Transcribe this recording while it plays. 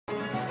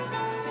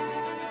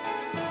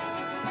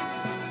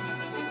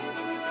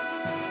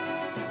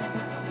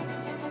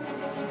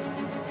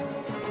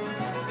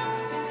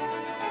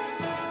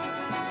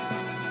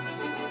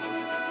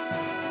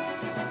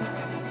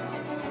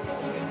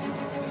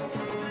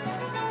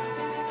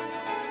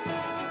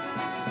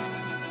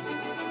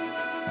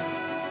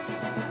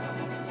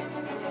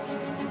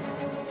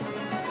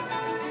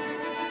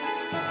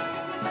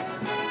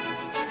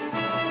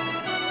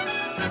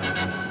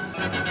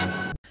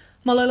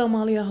Malaila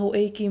malia hau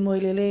eiki mo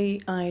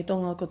lelei ai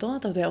tonga kotoa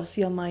tau te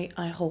ausia mai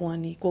ai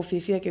hawani. Ko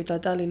whiwhia ki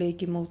utatali lei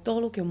ki mau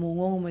tolo ki mo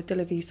ngongo mo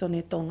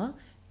televisione tonga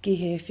ki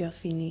he whia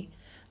whini.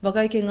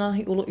 Wakai ke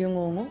ngahi ulo i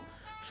ngongo,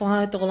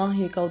 whahai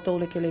tokolahi e koutou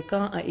leke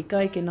leka ai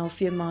ikai ke nau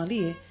whia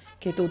maalie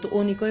ke tūtu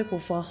oni koe ko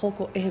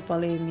whahoko ehe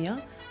palemia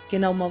ke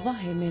nau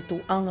mawahe me tū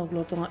anga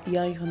ulotonga i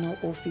ai honau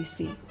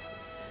ofisi.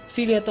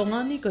 Whilia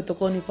tongani ko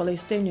tokoni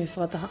Palestine e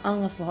whataha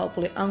anga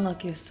whahaupole anga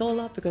ke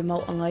sola pe koe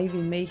mau anga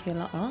iwi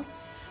meihela a,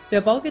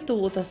 pea pau ke tū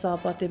o ta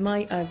sāpate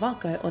mai ai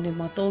wakai o ne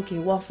matou ke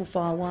wafu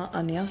whāwā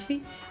ane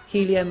awhi,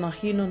 hili e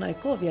mahino na e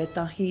kovia e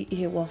tahi i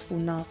he wafu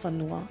nā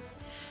whanua.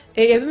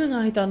 E ewe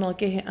ngahi tānoa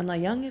kehe ana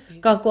yange,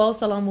 ka koau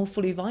salamu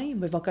fuliwai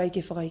me wakai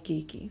ke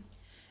whakaikiki.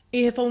 I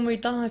he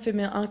whamui taha e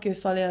whemea ake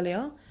whale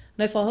alea,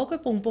 nei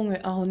whahoko pongpongo e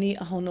ahoni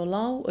ahono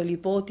lau o li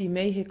pōti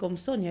mei he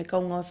komsoni e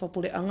kaunga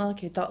whapule anga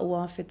ke ta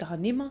ua whetaha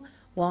nima,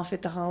 wā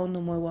whetaha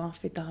ono mo wā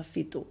whetaha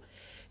fitu.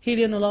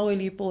 Hili no lau e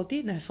li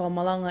pōti nei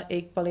whamalanga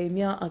e pale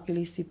mea a ke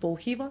lisi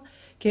pōhiwa,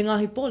 ke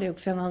ngahi pole o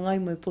kwhenga ngai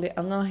mo e pule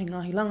anga he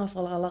ngahi langa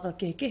whalalaka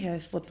ke kehe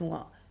e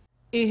whatunga.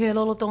 I he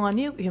lolotonga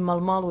niu i he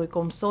malmalu e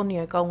komsoni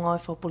e kaunga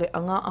e whapule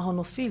anga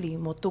ahono whili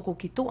mo tuku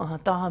ki tuaha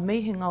taha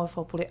mei he ngau e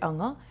whapule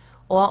anga,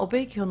 o a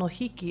ope ki hono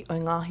hiki o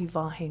ngahi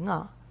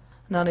wāhenga.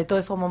 Nā ne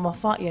toi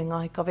whamamawha i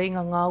ngahi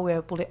kaweinga ngau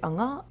e pule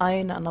anga,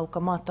 aena anau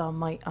kamata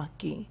mai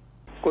aki.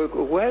 Koe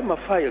koe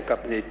mawhai o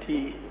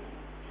kapneti,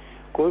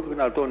 koe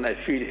kuna tōna e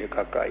whiri he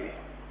kakai.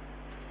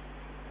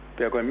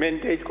 Pea koe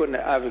mentate koe na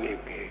awe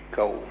ke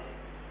kau.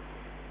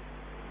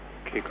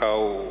 Ke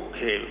kau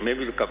he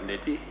mebiru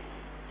kapneti.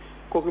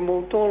 Ko ke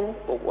mō tōlo,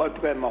 o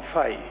atu kai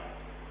mawhai.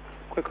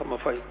 Koe ka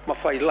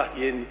mawhai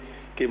lahi eni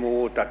ke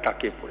mō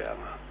tatake pure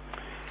anga.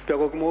 Pea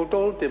koe mō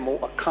tōlo te mō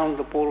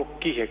accountable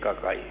ki he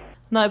kakai.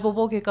 Nā e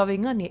popo ke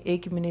kawengani e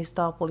ki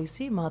Minister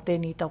Polisi mā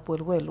tēni tapu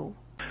eluelu.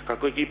 Ka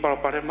koe ki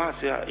parapare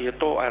māsia i e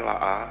tō ai la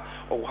a,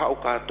 o hau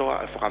ka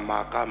toa e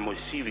whakamāka mo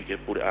siwi ke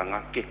pure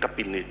anga ke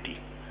kabineti.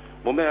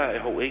 Mo mea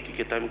e hau eiki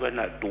ke taimi koe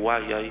na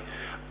tuai ai,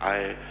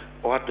 ai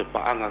o atu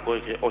paanga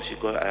koe ke osi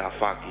koe ai a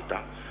whakita.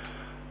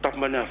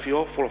 Tapmane a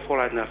whio,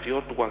 fola na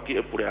whio, tuka ki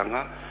e pure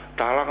anga,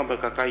 tālanga me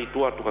kakai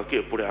tua tuka ki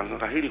e pure anga,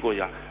 ka hiri koe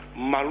ia,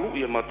 malu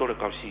i e matore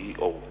kau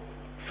CEO.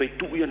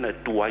 Wheitu ia na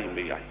tuai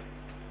me ai.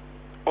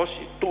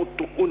 Osi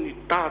tōtu uni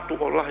tātu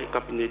o lahi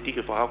kabineti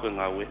ke whahauke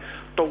ngāwe,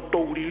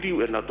 tau ririu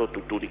e nā tōtu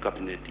tūri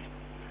kabineti.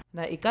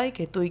 Nā ikai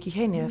ke tui ki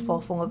hene e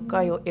whawhunga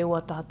kai o ewa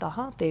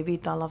tātaha, te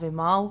vita lawe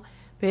māu,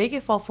 pe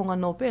eke whawhunga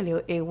nōpele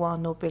o ewa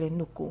nōpele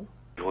nuku.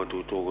 Ko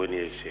tū tōko ni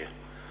e sea.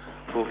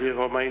 Fuhi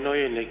ho mai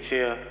noi e nek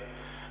sea,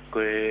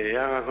 koe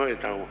anga koe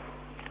tau,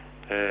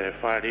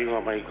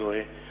 whāringa mai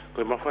koe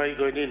mawhai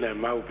koe ni nai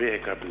mau pe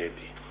e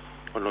kabineti.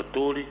 Ono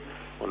tūri,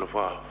 ono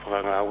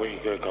whangāwe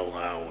i koe kau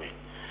ngāwe.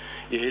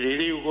 I he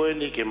ririu koe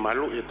ni ke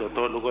malu e to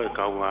tonu koe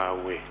kau ngā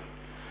ue.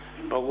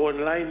 Pa ko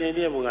online e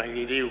ni e mga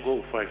ririu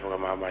koe whai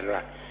whakamama la.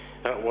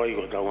 Ta wai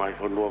ko tau ngai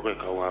whanua koe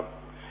kau ngā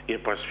e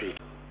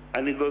Pacific.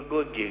 Ani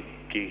koe ki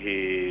he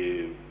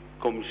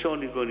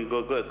komisioni koe ni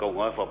koe kau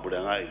ngā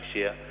whapura ngā e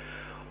sea.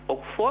 O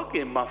kua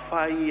ke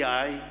mawhai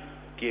ai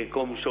ki e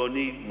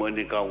komisioni mo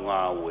ni kau ngā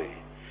ue.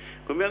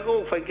 Ko mea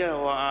koe whai kia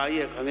hoa ai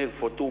e kange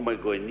fotu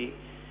mai koe ni.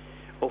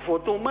 O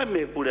foto mai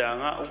me pure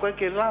anga, o kai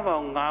ke lava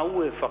o ngā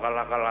ue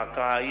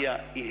whakalakalaka ia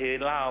i he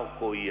lao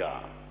ko ia.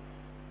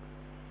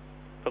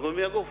 Tako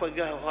mea ko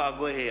whakia hoa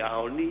koe he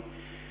ahoni,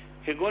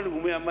 he kone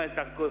kumea mai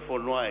tak koe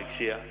whanua e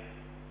ksia.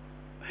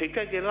 He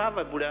kai ke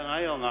lava pure anga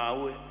ia o ngā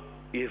ue,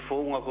 i he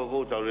whaunga koe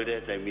kou tau le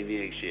rea tai mini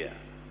e ksia.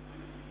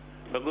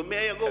 Tako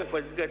mea ia ko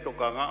whakia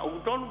tokanga, o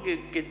tonu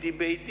ke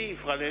tibeiti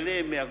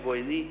whalele mea koe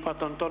ni.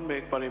 Patonton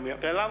me ekpare mea.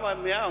 Ke lava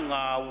mea o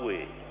ngā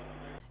ue.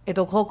 E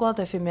tō kokoa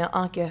te whemea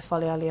ake e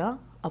whale alea,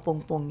 a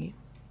pongpongi.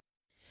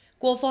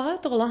 Kua whahai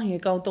tokolahi e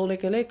koutou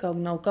leke leka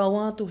nau kau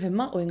atu he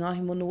mao i ngahi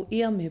monu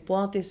ia me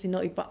poate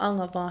sino i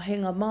paanga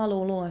wāhenga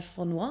mālolo e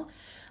whanua,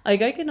 ai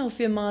gai ke nau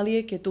whia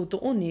mālie ke tūtu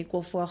uni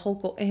kua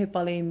whahoko e he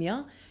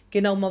palemia, ke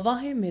nau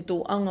mawahe me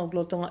tū anga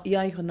glotonga i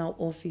ai honau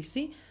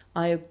ofisi,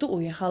 ai ok tuu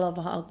i he hala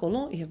waha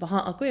akolo i he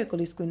waha ako e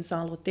kolis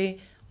kuinsalo te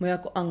mo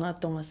ako anga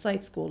tonga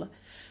site school.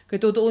 Ke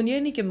tūtu uni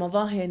eni ke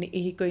mawahe ni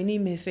ihi koe ni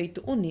me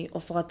wheitu uni o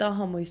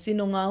whakataha mo i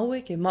sino ngā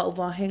ue ke mau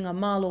wāhenga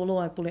mālolo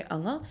ai pule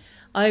anga,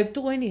 ai ok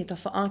tuu eni he ta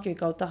whaake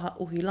kau taha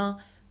uhila,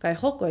 kai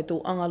hoko e tū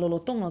anga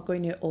lolotonga koe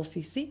ni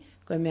ofisi,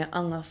 koe mea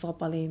anga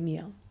whapale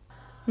mia.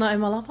 Nā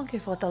e malapang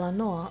ke whatala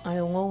noa, ai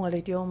o ngonga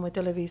le te o mo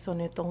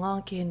televisione tonga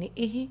ki he ni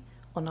ihi,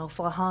 o nau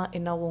whakaha e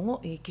nau o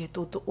ngoi ke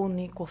tūtu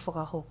uni ko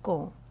whakahoko.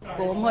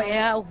 Ko mo e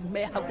au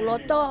me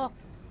hakuloto,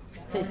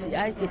 he si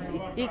ai ke si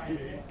hiki.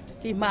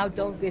 Ki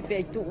mātou ke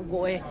wheitu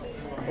koe,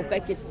 o kai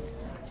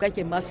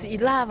ke masi i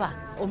lava,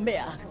 o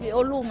mea, ki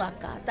o lunga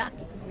ka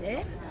taki,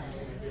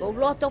 Ko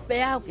loto pe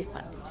au ke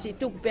whani, si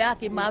tuku pe au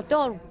ki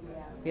mātou,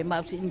 ke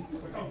masi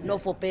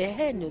nofo pe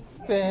henus.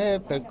 Pe he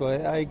pe koe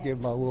ai ke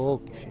mau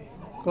oki,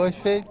 koe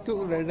wheitu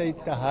le rei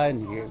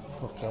tahani e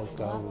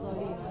whakaukau.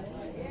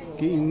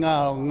 Ki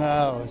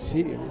ngao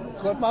si,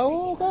 koe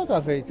mau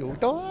ka wheitu,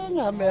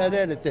 toanga mea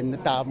rere tena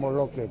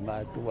tāmoloke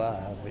mātua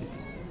a wheitu.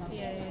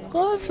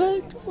 Ko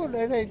fe tu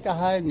le le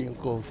tahani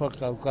ko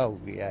whakaukau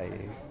ki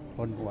ai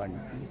honuan.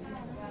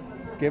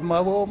 Ke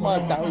mawo ma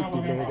tau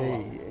tu le le.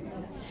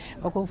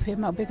 O ko fe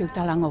ma be ke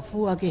talanga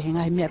fua ke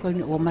hinga mea ko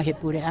o ma he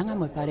pure anga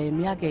mo pare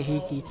mea ke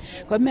hiki.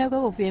 Ko mea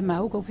ko fe ma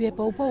ko fe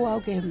po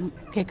au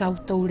ke kau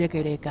tau le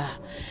ke reka.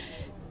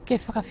 Ke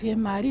whakawhia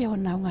maari o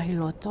nau ngahi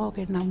loto,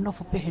 ke nau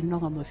nofo pehe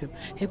nonga mo whiu.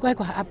 He koe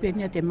ko haape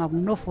nia te mau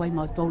nofo ai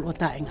mau tolu o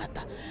tae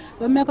ngata.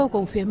 Koe mea kau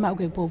kou whia mau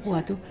ke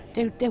pōpua atu,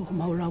 te ko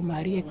mau lau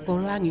maari e ko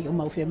langi o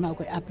mau whia mau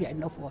ke api ai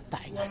nofo o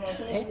tae ngata.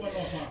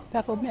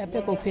 Pea ko mea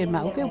pe ko whia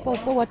mau ke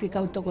pōpua ati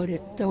kau toko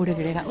tau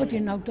rekereka. O ti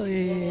nau to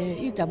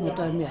ita mo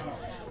toi mea.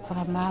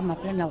 Whakamama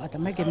pe nau ata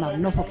mai ke mau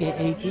nofo ke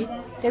eiki.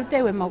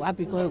 Teu e mau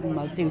api koe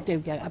mau teu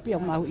ke api o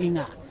mau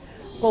inga.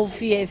 Ko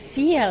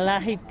fia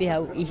lahi pe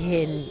au i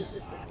heni.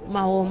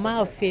 Mau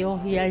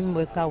whiohi ai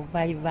mo kau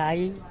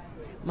vai,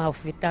 mau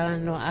whitala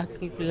no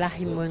aki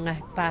lahi mo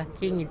ngahi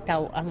pākingi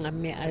tau anga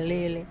mea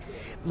lele,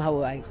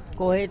 mau ai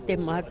koe te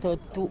mato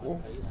tuu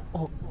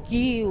o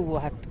kiu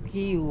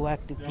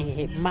atu ki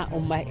he mao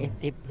mai e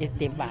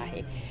te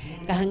vahe.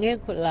 Ka hange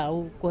ko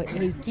lau ko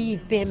e ki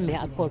pe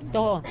mea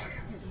kotoa,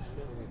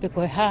 pe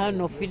koe haa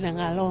no whina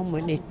ngalo mo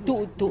ne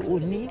tuu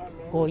ni,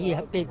 ko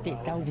ia pe te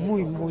tau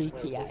mui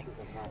ki ai.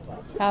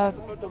 Ka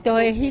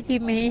toe hiki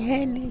me i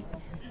heni,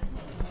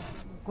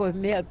 ko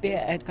mea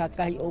pea e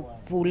kakai o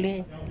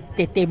pule,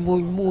 te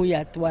mui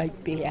atu ai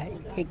pea,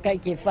 he kai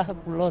ke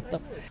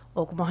whakuloto.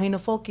 O ku mahina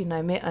whoki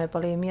nei mea e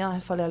pale mea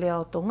he whale alea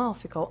o tonga o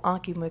whikau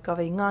aki mo e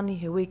kawe ngani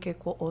he wike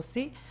ko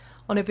osi.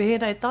 O ne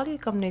pehena e tali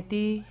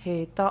kamneti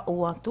he ta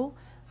o atu,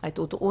 ai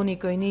tūtu oni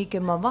koe ni ke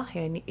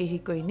mawahe ni ihi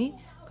koe ni,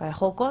 kai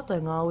hoko atu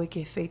e ngā ui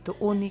ke wheitu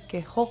oni ke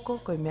hoko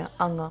koe mea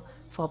anga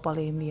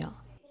whapale mea.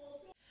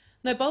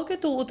 Nei pau ke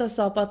tō uta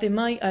sa pate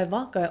mai ai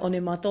wakai o ne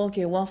mato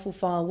ke wafu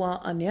whāwā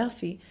a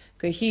neafi,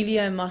 koe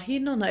hilia e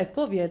mahino na e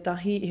kovia e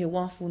tahi i he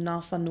wafu nā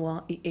whanua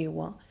i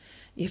ewa.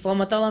 I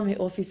whamatala me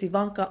ofisi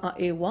waka a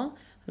ewa,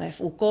 na e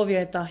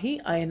whukovia e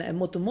tahi, ai na e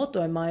moto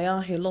e mai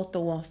a he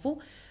loto wafu,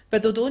 pe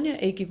totonia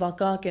e ki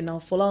waka ke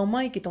nā wholau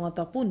mai ki tonga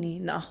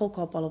tapuni na a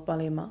hoka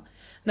palopalema.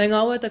 Nei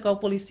ngā ue te kau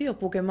polisi o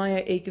puke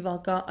mai e ki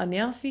waka a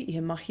neafi i he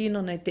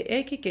mahino nei te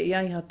eki ke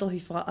iai ha tohi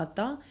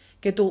whaata,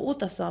 ke tō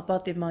uta sa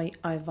pate mai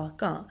ai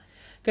waka.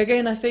 Kei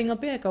kei nei whenga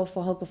pia e kau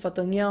whahako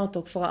whatongia o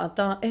tōk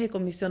whaata e he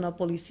komisiona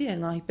polisi e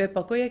ngahi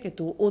pepa koe ke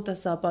tō ota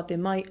sa pate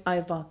mai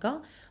ai waka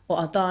o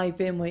ata ai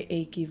pe moe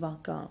e ki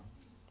waka.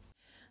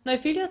 Nei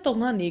whilia tō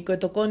ngani koe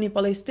tokoni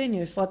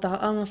Palestinio e whataha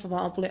anga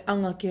whaapule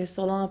anga ki he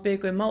sola pe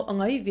koe mau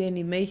anga i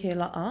vieni mei he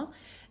la a,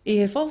 i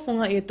he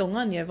whauwhunga i e tō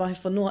ngani e wahi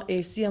whanua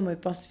e sia moe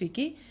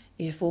Pasifiki,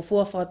 i he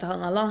fuafua whataha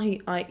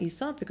ngalahi ai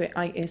isa pe koe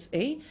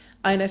ISA,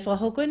 ai nei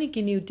whahokoni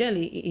ki New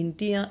Delhi i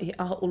India i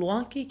aho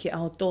uluaki ki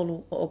aho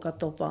tolu o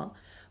Okatopa.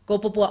 Ko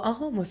popua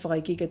aho mo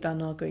whakaiki ke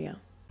tāna koia.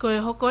 Ko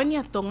e hokoni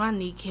a tō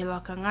ngani ke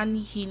laka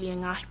ngani hili e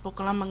ngahi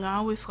pokalama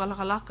ngāwe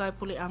whakalakalaka e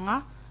pule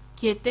anga,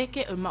 ki e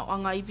teke o mau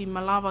anga iwi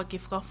malawa ke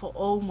whakafo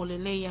ou mo le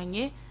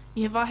leiange,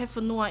 i he wahe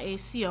whanua e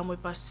sia mo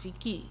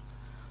Pasifiki.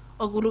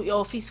 O guru i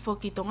ofisi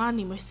whoki tō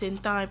ngani mo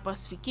senta e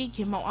Pasifiki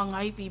ke mau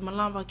anga iwi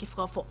malawa ke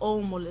whakafo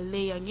ou mo le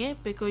leiange,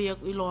 pe koe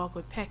iaku iloa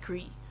koe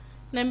Pakri.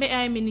 Nei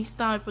mea e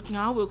minista e put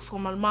ngāwe uk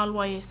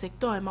whakamalmalua e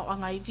sektoa e mau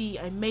anga iwi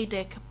ai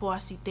Meidek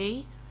Poasi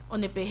Dei, o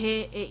ne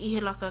pehe e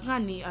ihe laka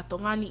ngani a tō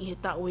ngani i he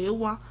tau e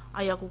ua,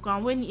 ai aku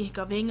kāweni i he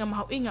ka venga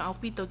mahau inga au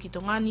pito ki tō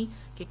ngani,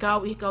 ke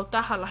kau i he kau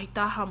taha lahi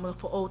taha mo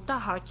fo o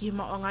taha ki he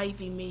mau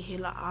angaivi me he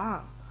la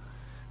a.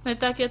 Nei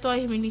take atoa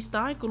i he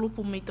minista ai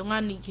kulupu me tō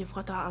ngani ki he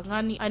whakataha a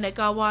ngani, ai nei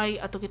kawai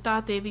ato ke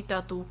tāte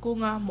vita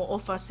tūkunga mo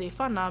ofa se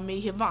whana me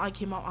i he waa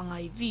ki he mau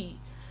angaivi.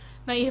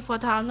 Nei i he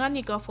whakataha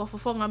ngani ka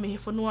whafafonga me he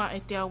whanua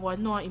e te awa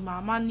noa i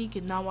mamani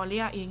ke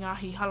nawalea i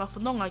ngahi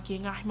halafononga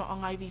ki ngahi mau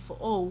angaivi fo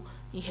o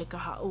i he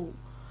kaha u.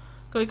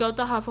 Ko i kau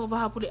taha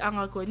whakawahapuri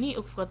anga koe ni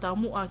uk whakatau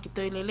mua ki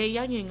toi lele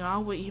yangi ngā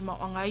awe i he mau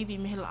anga iwi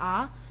mehela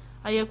a,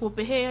 ai a kua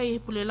pehea i he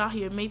pule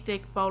lahi o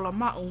Meitec Paula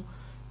Mau,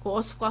 ko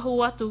os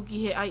whahu atu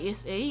ki he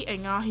ISA e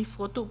ngāhi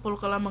whotu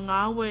polokalama ngā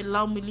awe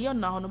lau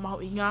miliona hono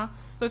mahu i ngā,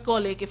 koe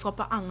kole ke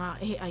whapaanga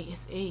e he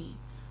ISA.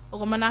 O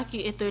ka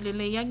manaki e toi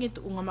lele yangi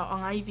tu unga mau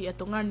anga iwi a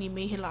tongani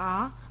mehela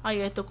a,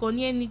 ai e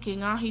tokonie ni ke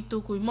ngāhi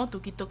tuku i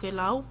motu ki toke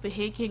lau,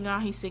 pehe ke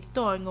ngāhi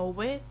sektoa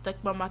ngowe,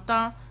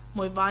 takmamata,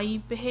 moi vai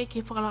pehe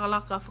ke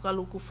whakalakalaka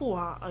whakaluku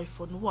fua ai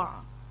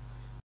whanua.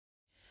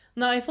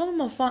 Nā e whama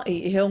mawhai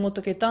i he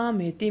ongoto ke tā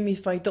me he timi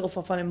whai tō o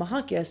whawhane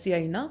maha ke a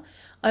siaina,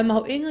 ai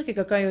mahu inga ke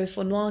kakai o e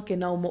whanua ke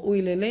nau mo ui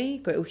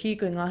lelei koe uhi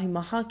koe ngahi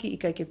mahaki i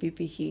kai ke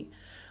pipihi.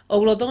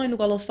 O ulotonga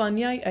nuka lo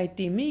whaniai ai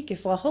timi ke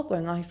whahoko e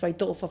ngahi whai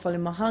tō o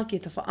whawhane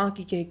mahaki e ta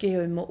whaaki ke he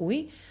keho i mo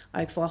ui,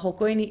 ai ke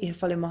whahoko i he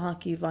whale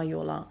mahaki i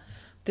vaiola.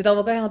 Te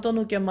tawakai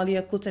hatonu ki a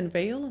Malia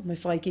Kutenpeil, me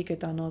whaiki ke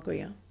tāna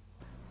koia.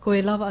 Ko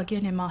e lawa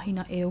akia ne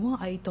mahina ewa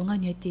ai tō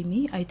ngani ai timi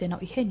ai te nau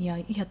i heni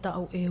ai i hata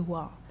au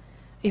ewa.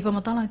 E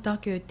whamatala i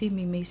tāke o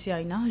timi me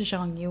siaina,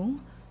 Zhang Yu,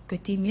 ko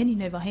timi eni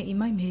nei wahe i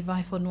mai me he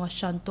wahe whanua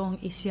Shantong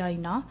i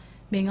siaina,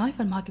 me ngai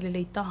whanmahaki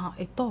lelei taha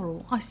e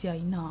toro a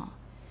siaina.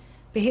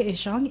 Pehe e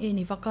shang e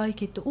ni wakai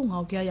ki tu unga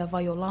o kia ia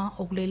vaiola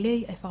o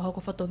lelei e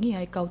whahoko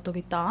whatongia e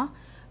kautori tā,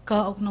 ka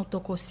au nau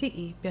toko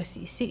sii, pia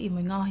sii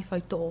mo ngāhi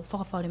whaito o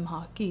whakawhare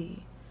maha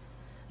ki.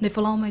 Ne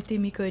whalau mai te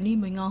miko e ni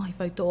mo ngāhi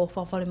whaito o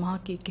whakawhare maha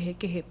ki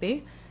kehe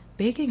pe,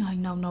 peke ngai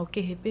nau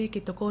kehe pe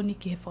ki tokoni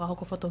ki he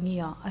whakahoko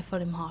whatongia ai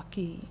whare maha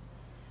ki.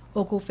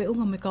 O ko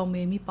whiunga me kau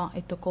me mipa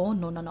e toko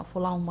ono na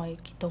whalau mai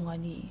ki tonga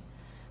ni.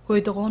 Ko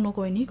e toko ono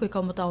koe ni, koe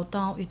kaumatao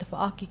tau i te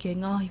whaaki ke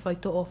ngāhi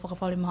whaito o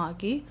whakawhare maha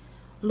ki,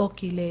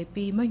 loki le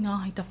pi mai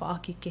ngāhi ta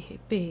whaaki kehe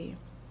pe.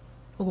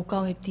 O ko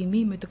kau he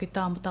timi me toke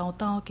tāmatao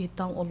tau ki he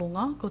tau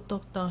olonga ko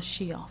Dr.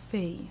 Shia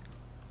Fei.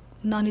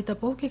 Nā ni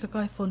tapo ke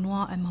kakai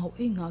whanua e maho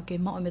inga ke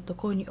mao me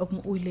tokoni o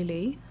mo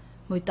uilelei,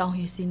 mo i tau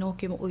he sino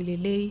ke mo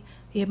uilelei,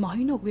 i he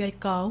mahina ui ai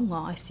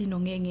kāunga ai sino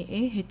ngenge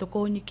e he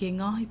tokoni ke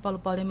ngāhi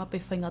palapalema pe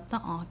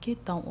whaingataa ke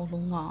tau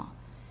olonga.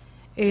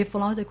 E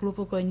whalau te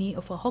kulupu koe ni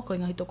o whahoko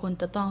i ngahi tokoni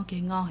tatau ke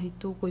ngāhi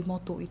tūku i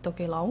motu i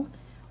toke lau,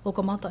 o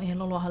ka mata i he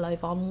lolo halai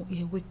wamu i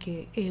he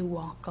wike e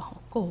ua ka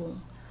hoko.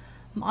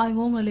 Ma ai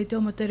ngonga le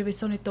teo ma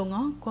televisione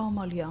tonga, kua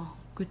malia,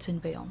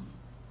 Gutenberg.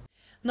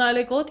 Nā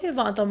le ko te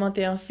wāta ma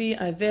te awhi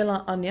ai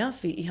vela ane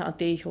awhi i ha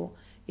te iho.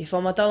 I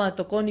whamatala e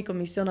tokoni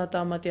komisiona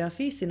tā ma te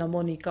awhi sina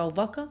moni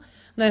kauwaka,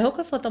 nei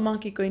hoka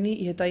whatamaki koe ni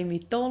i he taimi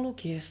tolu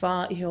ki he whā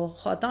i he o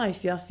hatai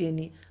whiawhi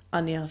ni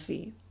ane awhi.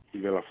 I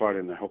vela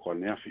whare nei hoko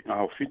ane awhi,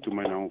 aho fitu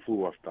mai na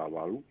hongfu afta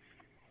walu,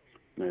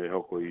 nei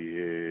hoko i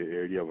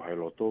e ria wahai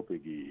loto pe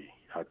ki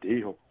ha te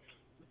iho.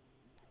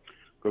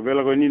 Ko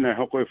vela koe ni nei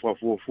hoko e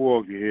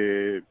whafuafua ki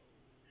he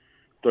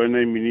toi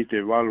nei minite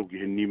walu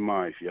ki he ni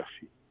mai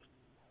whiawhi.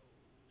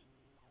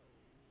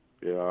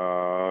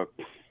 Pea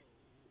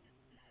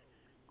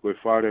koe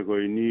whare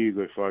koe ni,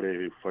 koe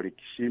whare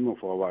ki sima,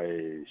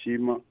 whawae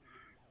sima,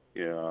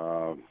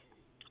 ia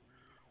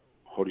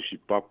horisi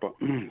papa,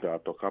 pea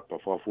ato kapa,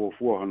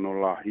 whafuafua hano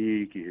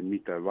lahi ki he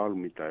mitai walu,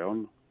 mitai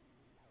ono.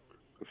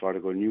 Koe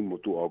whare koe ni mo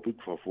tu au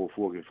piku,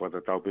 whafuafua ki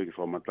whatatau pe ki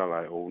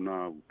whamatala e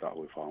ouna, uta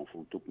oe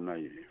whaanfu tupu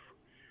nai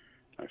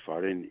ai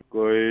whare ni.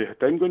 Koe,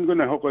 taim koe ni koe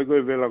nei hoko koe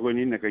vela koe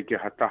ni, ne kai ke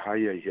hataha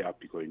ia i he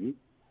api koe ni.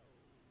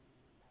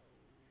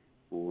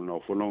 Una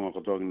whanonga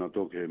katoa ki nga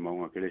toke he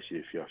maunga keresi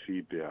e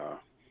whiawhi pea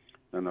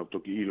nana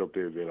toki ilo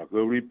pe vela.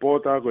 Koe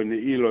reporta koe ne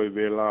ilo e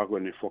vela koe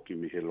ne whoki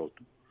mi he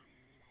lotu.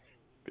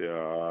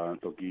 Pea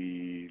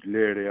toki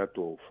lere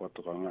ato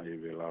whatokanga e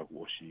vela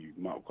kua si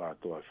mau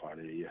katoa e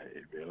whare ia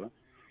e vela.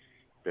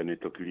 Pea ne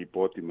toki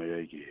reporti mai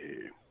ai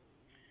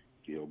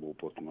ki o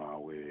bopotu ngā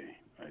ue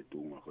ai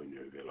tunga koe ni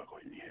e vela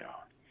koe ni hea.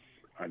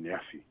 Ane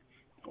afi.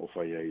 O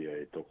whai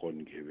ai e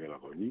tokoni ki he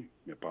vela koe ni.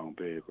 Me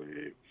pangpe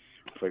koe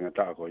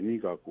whaingataa koe ni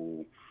ka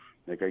ku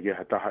nei kai ke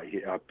hataha i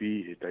he api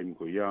he taimu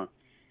koe ia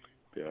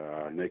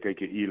pea nei kai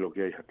ke ilo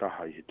ke ai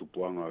hataha i he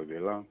tupuanga o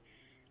vela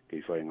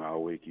kei whai ngā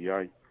oe ki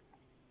ai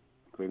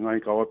koe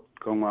ngai ka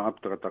ngā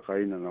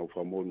aptakatakaina nau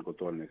whamoni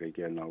kotoa nei kai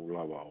ke nau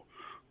lawa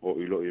o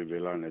ilo i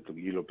vela nei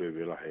toki ilo pe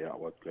vela he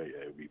awat kai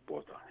e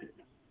reporta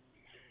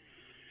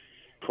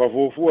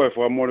whafuafua e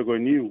whamoni koe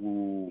ni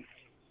u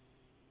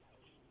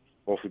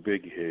ofi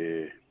peki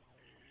he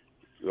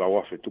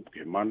lawafe tupu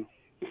ke manu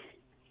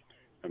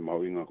e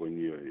mauinga koe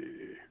ni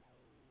e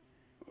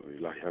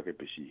lahi hake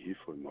pesi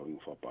hifo e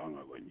mauinga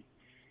whapaanga koe ni.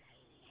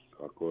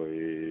 Ka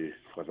koe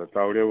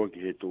whatatau rewa ki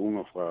he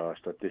tuunga wha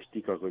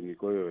statistika koe ni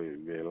koe e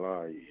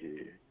vela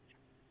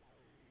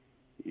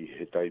i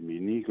he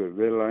taimini koe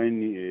vela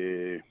eni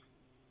e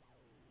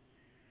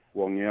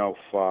wangeau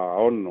wha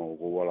ono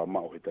ko wala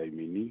mao he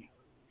taimini.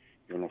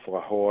 I ono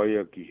whakahoa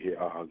ia ki he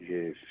aha ki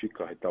he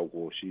whika he tau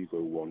ko si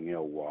koe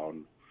wangeau wa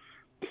ono.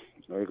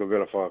 Nō koe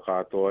vela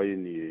whakatoa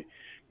ni e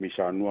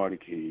misa anuari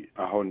ki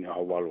ahoni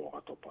aho walo o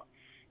katopa.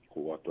 Ko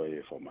watu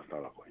e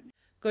whamatala koe ni.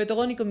 Koe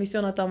tokoni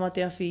komisiona tā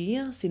mate awhi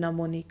ia, sina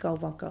moni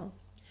kauwaka.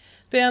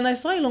 Pea nei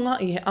whailonga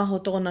i he aho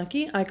tōna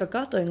ki, ai ka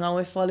kato e ngau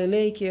e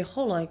whalelei ki e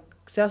holai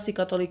Seasi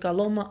Katolika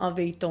Loma a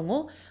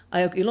Veitongo,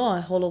 ai ok iloa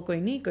e holo koe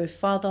ni koe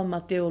Father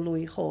Mateo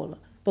Lui Hall.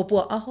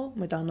 Popua aho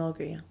me tā noa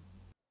koe ia.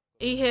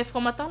 I he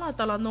whamatala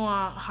tala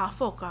noa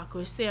hawhoka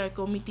koe sea e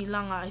ko miti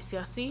langa e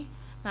Seasi,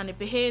 nā ne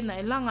pehe na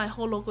e langa e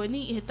holo koe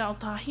ni i he tau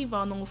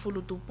tahiwa nongo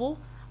fulu tupu,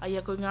 ai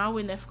a koe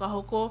ngāwe ne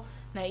whakahoko,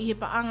 na i he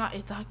paanga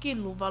e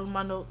tahakilu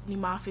walumano ni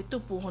mawhi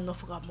tupu hono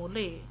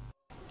whakamole.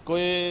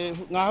 Koe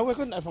ngāwe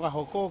koe na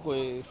whakahoko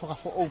koe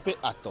whakafo pe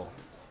ato.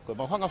 Koe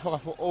mawhanga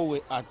whakafo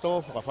e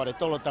ato, whakawhare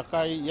tolo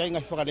takai, iai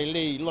ngai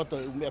whakarelei loto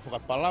e umea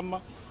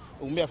whakapalama,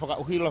 umea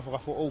whakauhila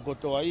whakafo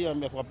kotoa ia,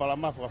 umea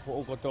whakapalama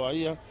whakafo kotoa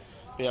ia,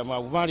 pea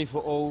mauwari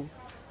fo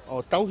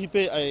o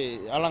tauhipe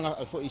ai alanga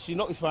i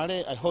sino i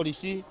whare ai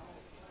horisi,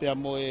 pea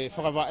mo e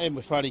whakawae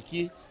mo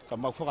whariki, ka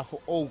mau whakafo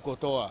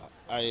kotoa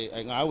ai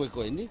ngāwe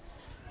koe ni.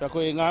 Pea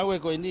koe ngāwe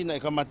koe ni na e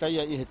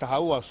kamataia i he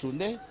tahaua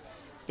sune,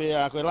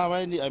 pea koe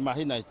lawa ni ai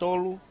mahina i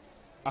tolu,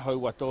 ahoi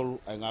wa tolu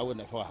ai ngāwe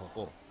na e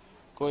whakahoko.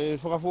 Koe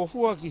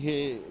whakafuafua ki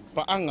he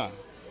paanga,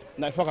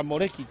 na e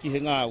whakamoreki ki he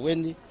ngāwe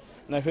ni,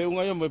 na e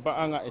whiunga ia mo e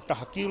paanga e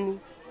tahakilu,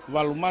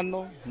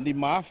 walumano, ni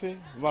maafe,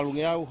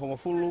 walungeau,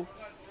 homofulu,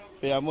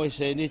 pea mo e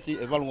seniti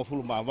e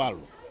walungofulu maa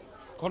walu.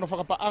 Kono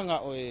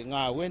whakapaanga o e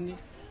ngāwe ni,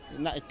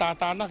 na e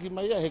tātāna ki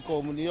mai he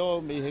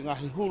komunio me he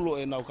ngahi hulu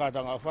e nau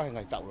kātanga whahe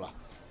ngai taula.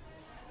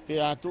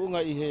 Pea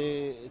tuunga i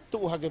he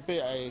tuuhake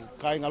pe ai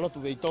kai ngalotu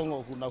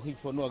veitongo ku nau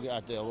hikfonua ki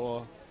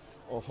Aotearoa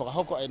o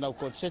whakahoko ai nau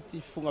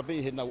konseti, funga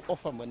pe he nau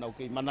ofa mo nau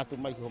kei manatu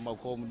mai ki ho mau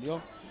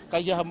komunio.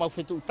 Kai ia ha mau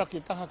whetu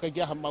utake taha, kai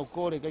ia ha mau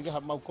kore, kai ia ha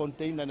mau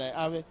konteina nei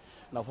awe.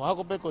 Nau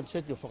whakahoko pe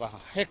konseti o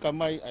whakaheka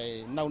mai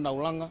ai nau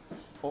langa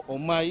o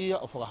mai ia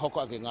o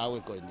whakahoko ake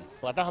ngāwe koe ni.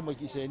 Whakataha mai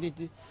ki se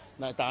niti,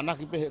 na e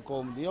tānaki pe he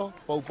komunio,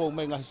 pou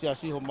mai ngahi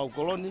siasi ho mau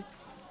koloni,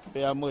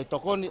 pea mo e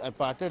tokoni ai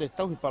pātere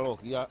tauhi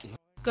paloki ia.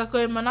 Ka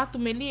koe manatu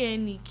me lie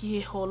ni ki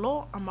he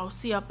holo, a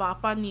mausia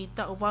pāpani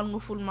ta o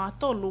walngofulu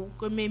mātolu,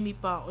 koe me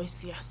mipa o e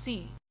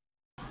siasi.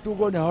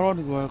 Tuko ni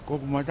horoni ko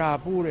kumata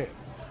pure,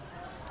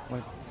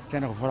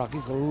 tēnā ko wharaki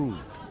ko ruru,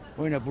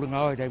 koe na pure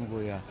ngāoi taimu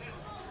koe ia.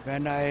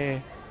 Pēnā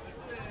e,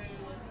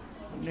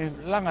 ne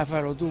langa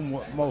whaero tu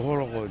mau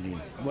holo koe ni,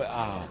 mo e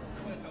aha.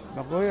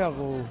 Ma koe ia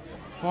ko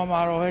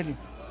whamaro heni,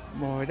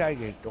 mo he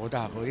taike toko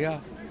taha koe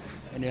ia,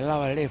 e ne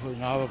lawa lefo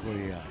ngāoi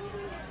koe ia.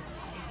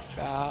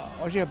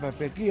 O sia pa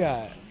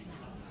pekia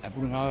e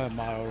puru ngāwe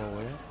māroro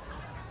koe.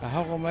 Ka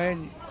hoko mai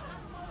ni,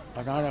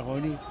 ka tangata koe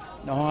ni,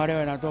 na honga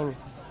rewe na tolu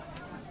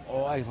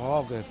o ai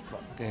whakao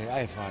ke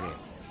ai whare.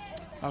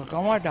 Ka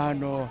kamata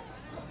hano,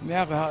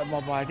 mea ka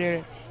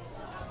mapātere,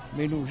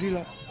 me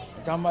Nusila,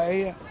 tama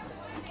eia,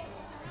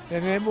 pe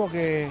whemo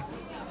ke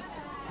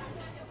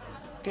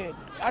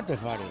ate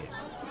whare.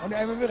 One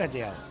ai me peka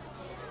te au.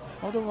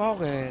 Hoto whakao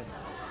ke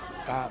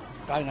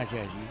kainga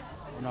siasi,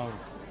 unauru.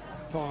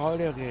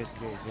 Whakahaureo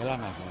ke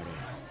langa whare.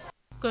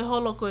 Koe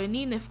holo koe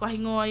ni ne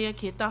whakahingoa ia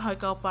ke tahau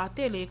kau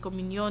pātele ko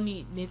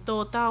minioni ne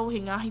tō tau he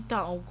ngahi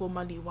tau ko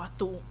mali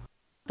watu.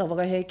 Tā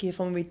wakahe ki he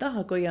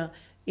whamamitaha ko ia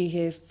i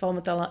he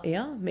whamatala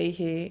ea, me i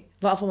he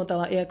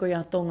whamatala ea ko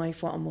ia tonga i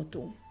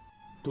whaamotu.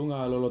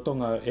 Tunga lolo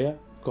tonga ea,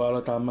 ko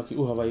ala tā maki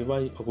uha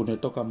vai o kune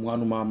toka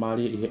munganu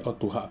māmaria i he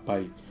otu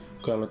haapai.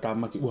 Ko ala tā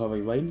maki uha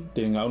vai ni,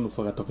 te ngā unu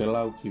whakatoke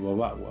lau ki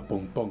wawau a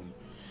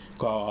pongpongi.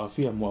 Ko a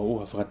awhia mua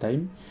uha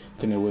whakataimi,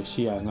 tene ue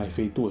sia ngai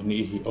wheitua ni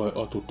ihi o e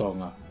otu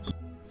tonga.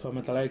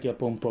 Whamatalai ki a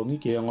pongpongi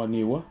ki e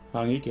ngoniua,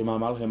 angi ki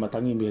mamalo he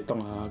matangi mi he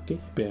tonga hake,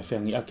 pe a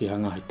whiangi aki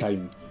hangahi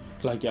taimi.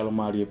 Lai ki alo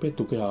maari e pe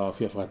tuke a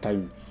awhia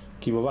whakataimi.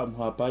 Ki wawa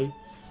muha pai,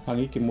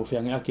 angi ki mo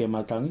whiangi aki e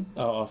matangi,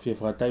 a awhia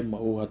whakataimi ma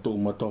uha tu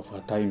umato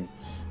whakataimi.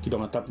 Ki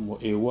tonga tapu mo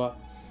e ua,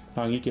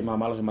 angi ki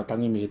mamalo he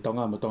matangi mi he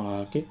tonga mo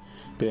tonga hake,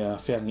 pe a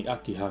whiangi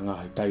aki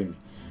hangahi taimi.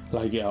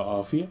 Lai ki a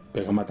awhia,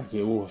 pe ka mata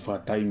ki uha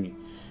whakataimi.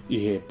 I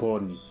he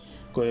pōni.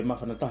 Ko e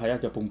mawhanataha ea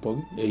kia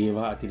pongpongi, e i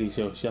waha tiri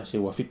seo siase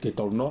ua whit ke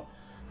tolu noa,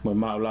 mo e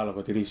maulala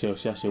ko tiri seo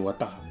siase ua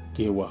taha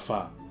ki he ua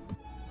whaa.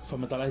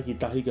 Whamatalai ki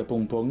tahi kia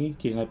pongpongi,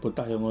 ki ngai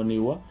potahi o ngoni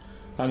ua,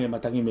 ange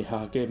matangi me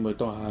hake mo e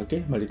tonga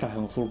hake, ma li tahi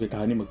o ngofulu ke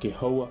tahanima ki he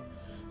haua,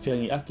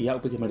 whiangi aki au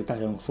peke ma li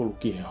tahi o ngofulu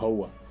ki he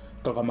haua,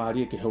 toka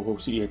maaria ke hau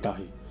si i e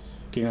tahi.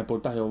 Ki ngai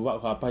potahi o wau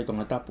hapai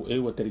tonga tapu e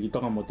ua teriki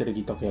tonga mo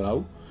teriki toke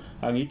lau,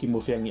 angi ki mo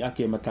whiangi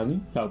aki e matangi,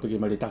 au peke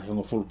ma li tahi o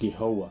ngofulu ki he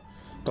haua,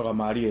 toka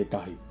maaria e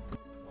tahi.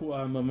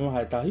 Hua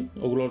mamaha e tahi,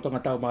 o gulolo tonga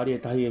tau maari e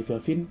tahi e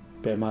whiawhin,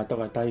 pe maha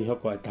toka tahi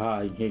hoko e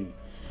taha i hengi.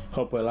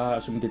 Hopo e la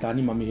osimi te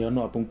tani ma mihe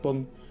ono a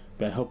pongpong,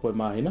 pe hopo e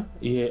mahina,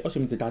 i he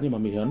osimi te tani ma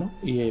mihe ono,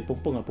 i he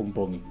pongpong a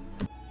pongpongi.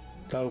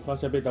 Tau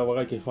whasa pe tau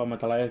wakai ke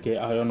whamatalaya ke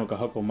ahe ono ka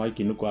hoko mai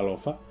ki nuku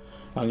alofa,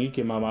 angi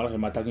ke mamalo he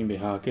matangi me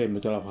hake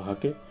me tala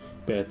whahake,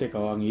 pe te ka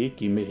wangi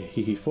ki me he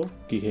hihifo,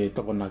 ki he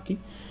tokonaki,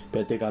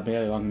 pe te ka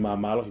mea e wangi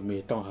mamalo me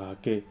he tonga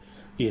hake,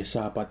 i he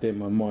sāpate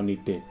mo moni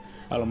te.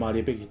 Alo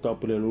maari peki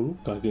tōpule lulu,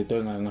 ka ke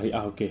toinga ngahi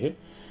aho ke he,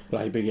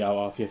 lahi peki au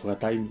awhia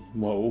whakataimi,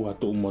 mua uha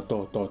tu umo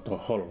tō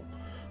holo.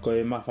 Ko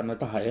e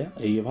mawhanataha ea,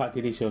 e i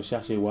wahatiri seo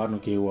siase ua ano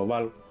ki he ua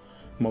walu,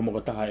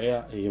 momoko taha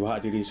ea, e i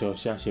wahatiri seo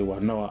siase ua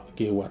noa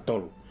ki he ua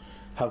tolu.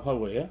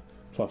 Hau ea,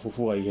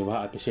 whafufua i he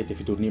waha pesete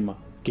fitu nima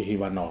ki he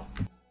wanoa.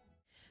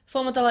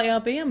 Whamatala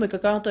ea pia, mai ka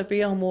kātou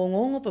pia ho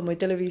Ongoongo pa mai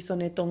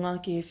televisione tonga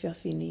ki he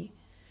whiawhini.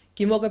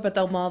 Ki moka pa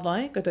tau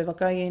mawai, ka toi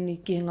wakai eni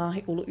ki he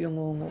ngahi ulu i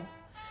Ongoongo.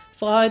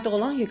 Whaai tō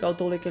lahi e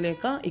kautole ke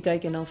leka, i kai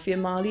ke nau whia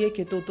maalie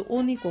ke tūtu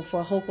uni ko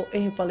whahoko e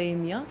he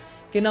paleemia,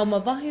 ke nau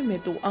mawahe me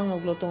tū anga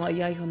ulotonga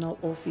i aiho nau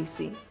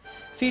ofisi.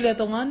 While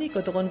tō ngani,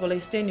 ko tō koni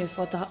Palestine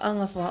whataha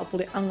anga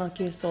whaapule anga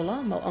ke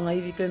sola, mau anga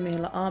iwi koe me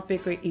la āpe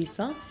koe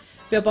isa,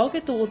 pia bau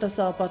ke tū uta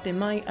sāpate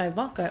mai ai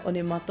wakai o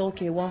ne mato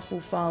ke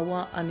wafu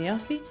whāua ane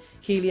awhi,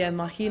 hili ai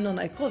mahino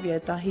na e kovia e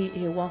tahi i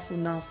he wafu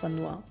nā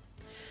whanua.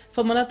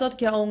 Whamanatot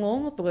kia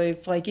Ongoongo, pero e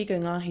whaiki koe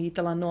ngahi i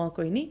tala noa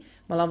koe ni,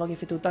 malawa ke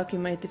whetutaki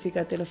mai te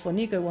whika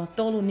telefoni koe wā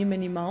tolu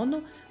nimeni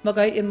maono,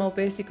 makai e mau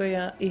pēsi koe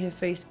i he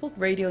Facebook,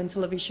 Radio and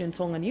Television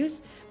Tonga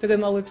News, pe koe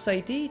mau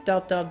website i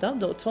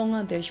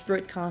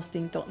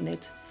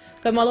www.tonga-broadcasting.net.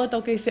 Kai malo e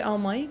tau kei whi au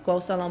mai, kua o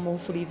salamu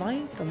furi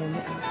vai, ka mo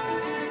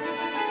mea.